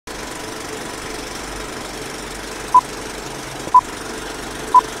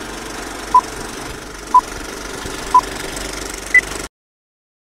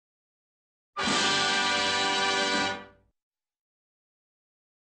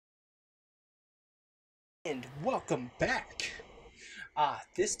And welcome back.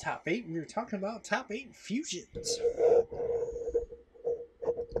 This top 8, we were talking about top 8 fusions.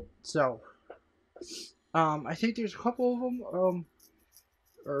 So, I think there's a couple of them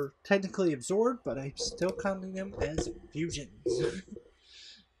are technically absorbed, but I'm still counting them as fusions.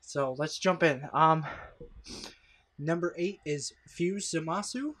 So let's jump in. Number 8 is Fuse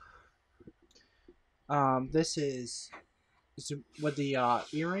Zamasu. This is with the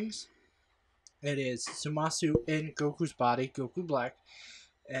earrings. It is Zamasu in Goku's body, Goku Black,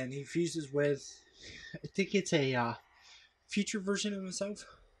 and he fuses with, I think it's a future version of himself,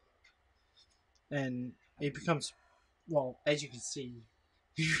 and it becomes, well, as you can see,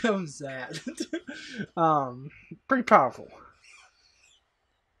 he becomes that. um, Pretty powerful.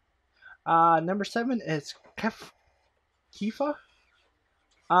 Number 7 is Kifa.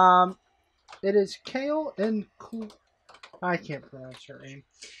 Um, it is Kale and I can't pronounce her name.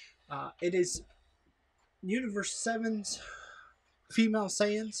 It is Universe 7's female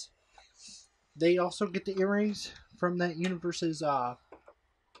Saiyans. They also get the earrings from that universe's Elder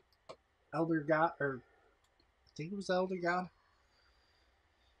God, or I think it was Elder God.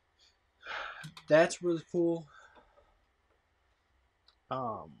 That's really cool.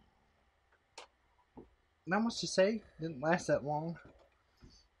 Um, Not much to say. Didn't last that long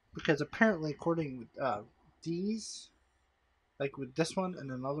because apparently, according with these, like with this one and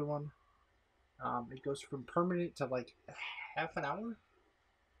another one, it goes from permanent to like half an hour,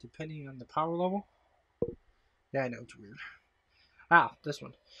 depending on the power level. Yeah, I know it's weird. This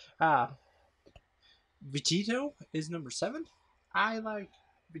one. Ah, Vegito is number 7. I like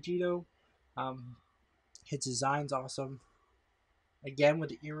Vegito. Um, his design's awesome. Again with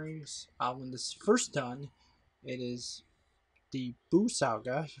the earrings. When this is first done, it is the Boo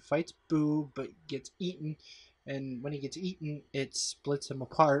saga. He fights Boo, but gets eaten, and when he gets eaten, it splits him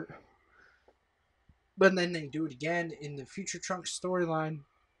apart. But then they do it again in the Future Trunks storyline.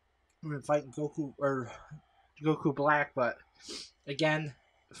 When fighting Goku Black, but again,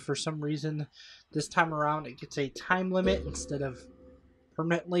 for some reason, this time around, it gets a time limit instead of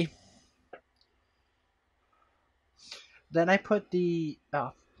permanently. Then I put the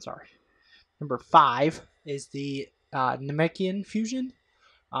number 5 is the Namekian fusion.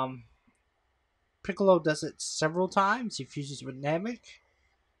 Um, Piccolo does it several times. He fuses with Namek,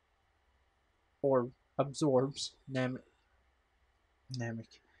 or absorbs Namek.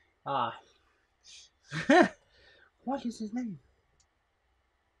 Ah, what is his name?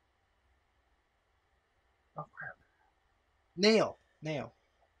 Oh crap! Nail.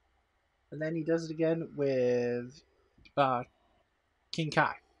 And then he does it again with uh, King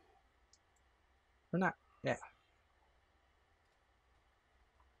Kai. Or not? Yeah.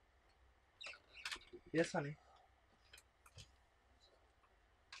 Yes, honey.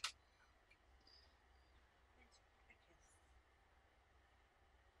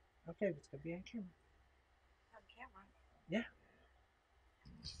 Okay, but it's gonna be on camera. On camera? Yeah.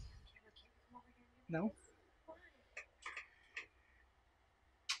 No.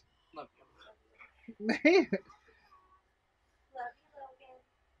 Love you. Love you, Logan.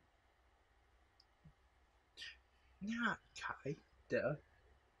 Not Kai. Duh.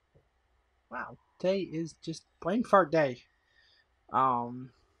 Wow. Today is just brain fart day.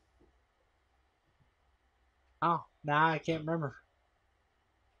 Um. Oh, nah, I can't remember.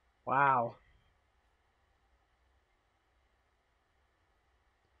 Wow.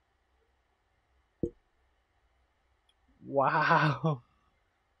 Wow.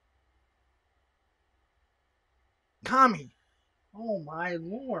 Kami. Oh my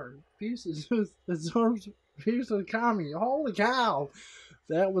lord. Pieces absorbs Fuse with Kami. Holy cow.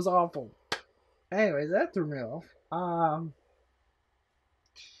 That was awful. Anyways, that threw me off.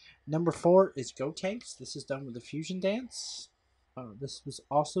 Number 4 is Go Tanks. This is done with the fusion dance. This was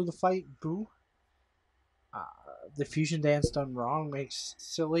also the fight Boo. Uh, the fusion dance done wrong makes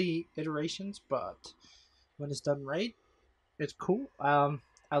silly iterations, but when it's done right, it's cool. I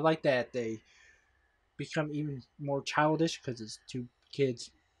like that they become even more childish because it's two kids,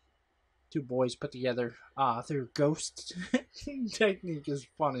 two boys put together. Their ghost technique is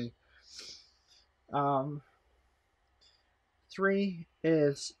funny. Um, 3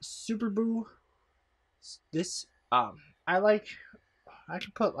 is Super Boo. This I like. I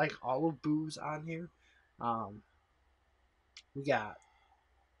can put like all of Boo's on here. Um, we got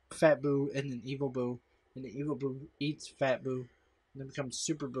Fat Boo and then Evil Boo, and the Evil Boo eats Fat Boo, and then becomes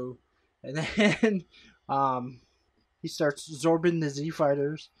Super Boo, and then um, he starts absorbing the Z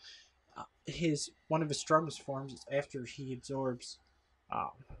Fighters. His one of his strongest forms is after he absorbs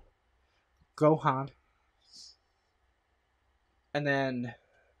um, Gohan, and then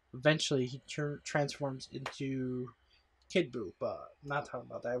eventually he transforms into Kid Buu. But I'm not talking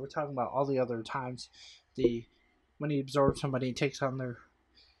about that. We're talking about all the other times when he absorbs somebody, he takes on their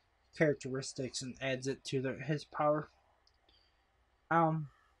characteristics and adds it to his power. Um,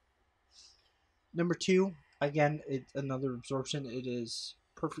 Number two, again, it's another absorption. It is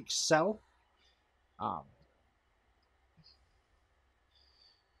Perfect Cell. Um,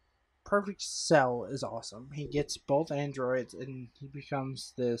 Perfect Cell is awesome. He gets both androids and he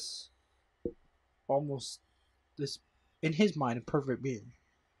becomes this almost this in his mind a perfect being.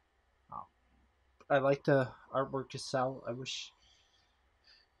 Um, I like the artwork of Cell. I wish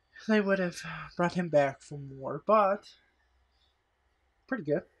they would have brought him back for more, but pretty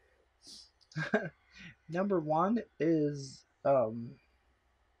good. Number one is Gogeta.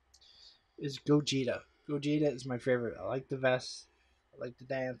 Gogeta is my favorite. I like the vest. I like the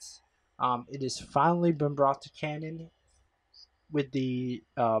dance. It has finally been brought to canon with the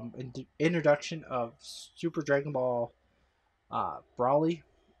introduction of Super Dragon Ball Brawly,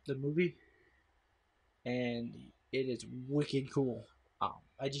 the movie, and it is wicked cool.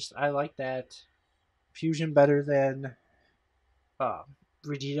 I like that fusion better than uh,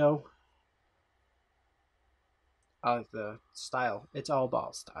 Vegito. I like the style. It's all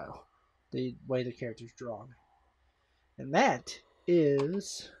about style, the way the character's drawn, and that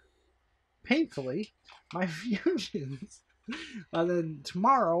is painfully my fusions. And then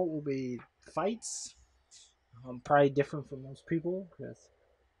tomorrow will be fights. Probably different for most people because,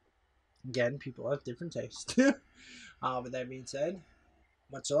 again, people have different tastes. With that being said,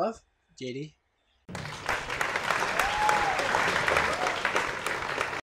 much love, JD.